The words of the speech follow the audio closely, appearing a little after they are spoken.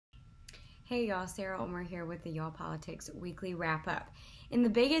Hey y'all, Sarah Ulmer here with the Y'all Politics Weekly Wrap-Up. In the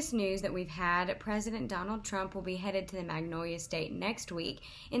biggest news that we've had, President Donald Trump will be headed to the Magnolia State next week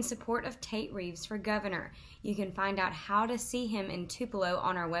in support of Tate Reeves for governor. You can find out how to see him in Tupelo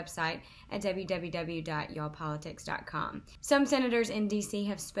on our website at www.y'allpolitics.com. Some senators in D.C.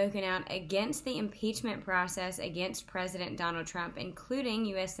 have spoken out against the impeachment process against President Donald Trump, including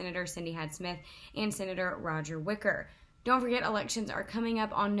U.S. Senator Cindy Hyde-Smith and Senator Roger Wicker. Don't forget, elections are coming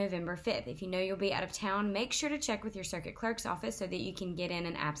up on November 5th. If you know you'll be out of town, make sure to check with your circuit clerk's office so that you can get in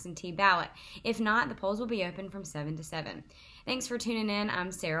an absentee ballot. If not, the polls will be open from 7 to 7. Thanks for tuning in.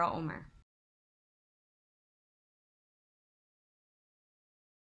 I'm Sarah Ulmer.